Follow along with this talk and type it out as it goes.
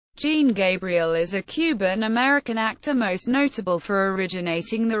Gabriel is a Cuban-American actor most notable for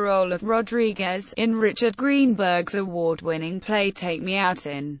originating the role of Rodriguez in Richard Greenberg's award-winning play Take Me Out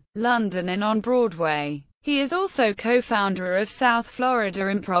in London and on Broadway. He is also co-founder of South Florida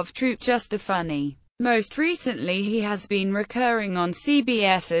improv troupe Just the Funny. Most recently he has been recurring on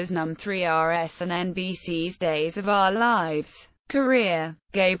CBS's Num3RS and NBC's Days of Our Lives. Career.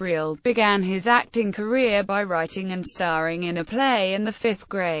 Gabriel began his acting career by writing and starring in a play in the 5th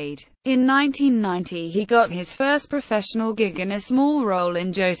grade. In 1990 he got his first professional gig in a small role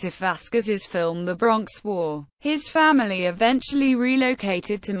in Joseph Vasquez's film The Bronx War. His family eventually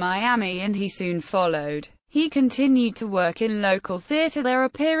relocated to Miami and he soon followed. He continued to work in local theater there,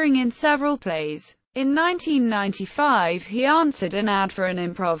 appearing in several plays. In 1995 he answered an ad for an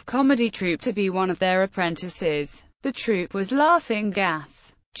improv comedy troupe to be one of their apprentices. The troupe was Laughing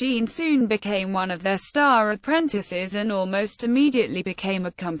Gas. Gene soon became one of their star apprentices and almost immediately became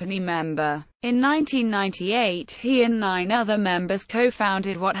a company member. In 1998 he and 9 other members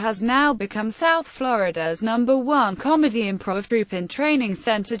co-founded what has now become South Florida's #1 comedy improv troupe and training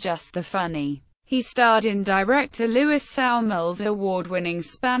center, Just the Funny. He starred in director Luis Salmel's award-winning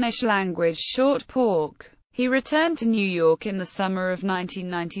Spanish-language short Pork. He returned to New York in the summer of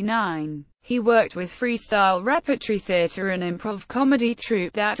 1999. He worked with Freestyle Repertory Theater, an improv comedy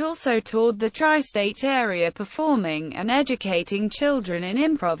troupe that also toured the tri-state area performing and educating children in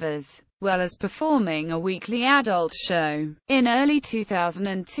improv as well as performing a weekly adult show. In early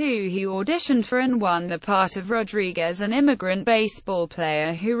 2002 he auditioned for and won the part of Rodriguez, an immigrant baseball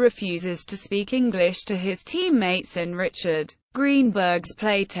player who refuses to speak English to his teammates in Richard Greenberg's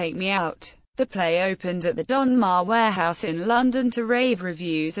play Take Me Out. The play opened at the Donmar Warehouse in London to rave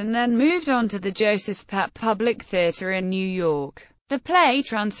reviews and then moved on to the Joseph Papp Public Theatre in New York. The play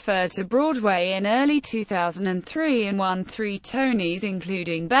transferred to Broadway in early 2003 and won 3 Tonys,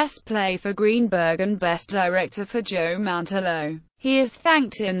 including Best Play for Greenberg and Best Director for Joe Mantello. He is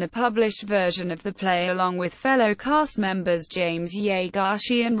thanked in the published version of the play along with fellow cast members James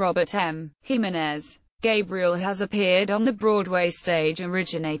Yagashi and Robert M. Jimenez. Gabriel has appeared on the Broadway stage,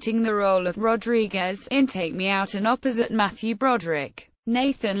 originating the role of Rodriguez in Take Me Out and opposite Matthew Broderick,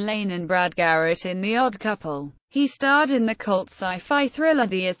 Nathan Lane and Brad Garrett in The Odd Couple. He starred in the cult sci-fi thriller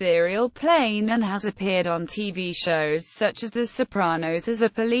The Ethereal Plane and has appeared on TV shows such as The Sopranos as a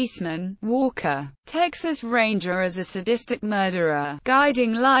policeman, Walker, Texas Ranger as a sadistic murderer,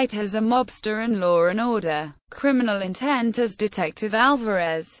 Guiding Light as a mobster, and Law and Order: Criminal Intent as Detective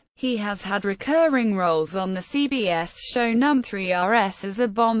Alvarez. He has had recurring roles on the CBS show Num3RS as a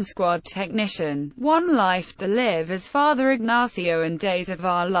bomb squad technician, One Life to Live as Father Ignacio, and Days of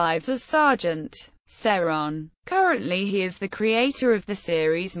Our Lives as Sergeant Ceron. Currently he is the creator of the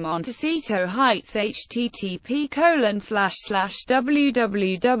series Montecito Heights.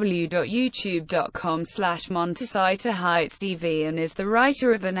 http://www.youtube.com/Montecito Heights TV, and is the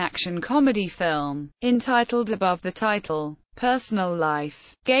writer of an action comedy film entitled Above the Title. Personal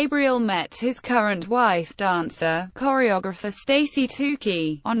life. Gabriel met his current wife, dancer, choreographer Stacy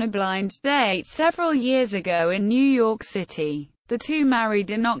Tukey, on a blind date several years ago in New York City. The two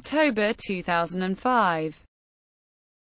married in October 2005.